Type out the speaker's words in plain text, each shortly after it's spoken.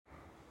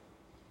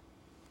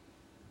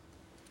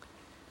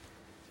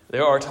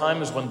There are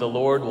times when the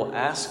Lord will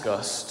ask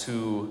us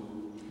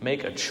to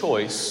make a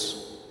choice,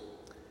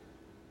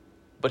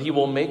 but he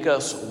will make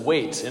us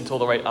wait until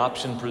the right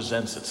option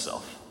presents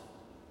itself.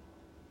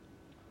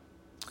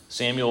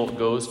 Samuel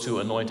goes to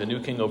anoint a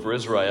new king over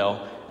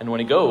Israel, and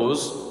when he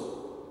goes,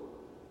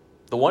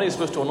 the one he's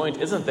supposed to anoint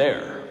isn't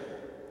there.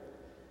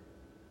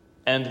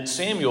 And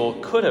Samuel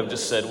could have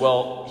just said,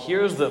 well,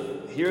 here's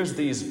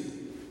these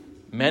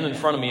men in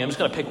front of me, I'm just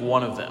going to pick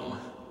one of them.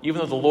 Even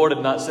though the Lord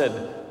had not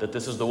said that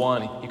this is the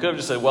one, he could have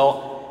just said,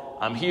 well,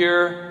 I'm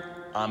here,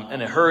 I'm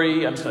in a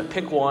hurry, I'm just going to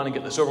pick one and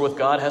get this over with.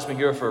 God has me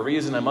here for a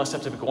reason, I must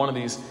have to pick one of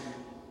these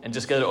and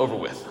just get it over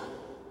with.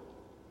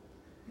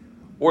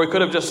 Or he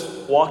could have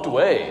just walked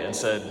away and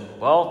said,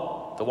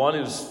 well, the one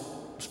who's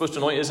supposed to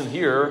anoint isn't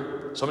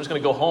here, so I'm just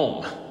going to go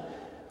home.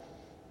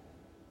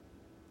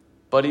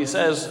 But he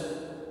says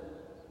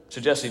to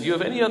Jesse, do you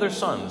have any other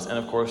sons? And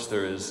of course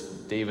there is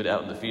David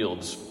out in the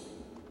fields.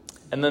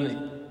 And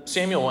then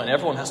Samuel and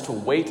everyone has to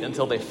wait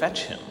until they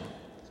fetch him.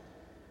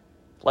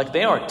 Like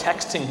they aren't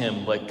texting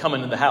him, like come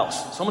into the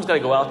house. Someone's got to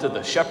go out to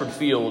the shepherd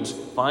fields,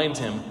 find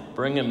him,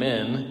 bring him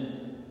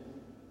in.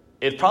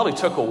 It probably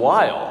took a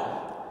while.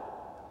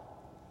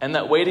 And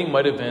that waiting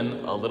might have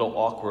been a little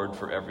awkward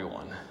for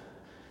everyone,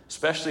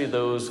 especially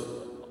those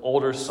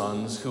older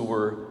sons who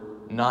were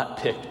not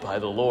picked by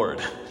the Lord,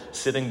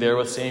 sitting there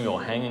with Samuel,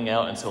 hanging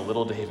out until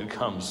little David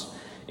comes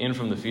in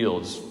from the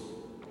fields.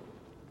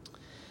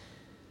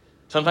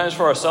 Sometimes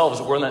for ourselves,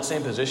 we're in that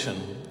same position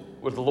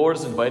where the Lord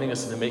is inviting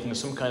us into making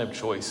some kind of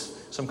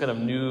choice, some kind of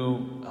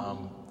new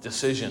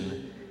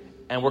decision.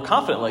 And we're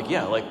confident,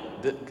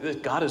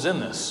 that God is in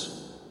this.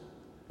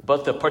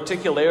 But the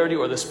particularity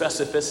or the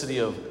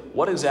specificity of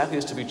what exactly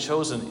is to be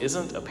chosen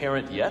isn't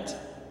apparent yet.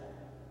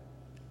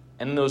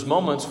 And in those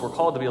moments, we're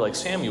called to be like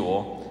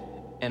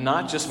Samuel and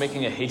not just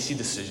making a hasty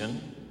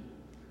decision,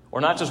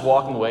 or not just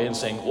walking away and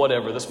saying,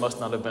 whatever, this must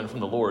not have been from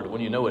the Lord, when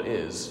you know it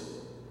is.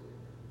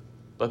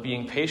 But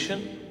being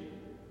patient,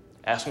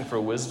 asking for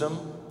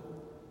wisdom,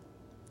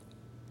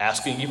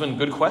 asking even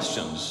good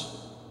questions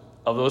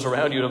of those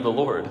around you and of the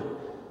Lord.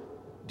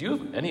 Do you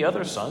have any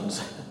other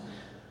sons?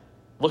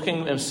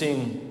 Looking and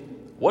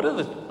seeing, what are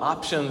the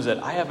options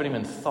that I haven't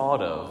even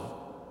thought of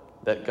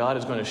that God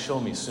is going to show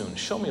me soon?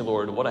 Show me,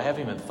 Lord, what I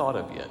haven't even thought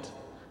of yet.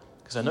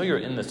 Because I know you're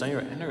in this. I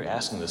know you're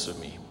asking this of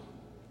me.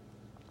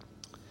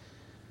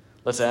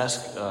 Let's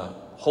ask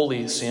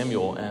Holy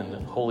Samuel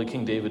and Holy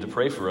King David to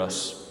pray for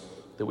us,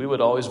 that we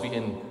would always be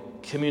in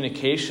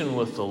communication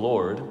with the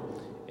Lord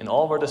in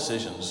all of our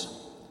decisions,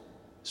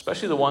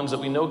 especially the ones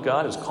that we know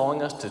God is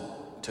calling us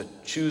to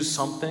choose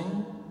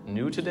something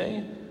new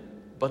today,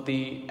 but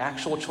the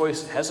actual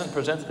choice hasn't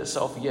presented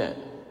itself yet.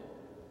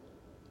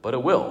 But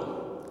it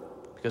will,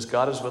 because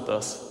God is with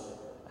us,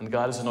 and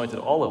God has anointed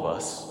all of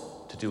us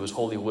to do his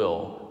holy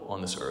will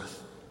on this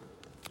earth.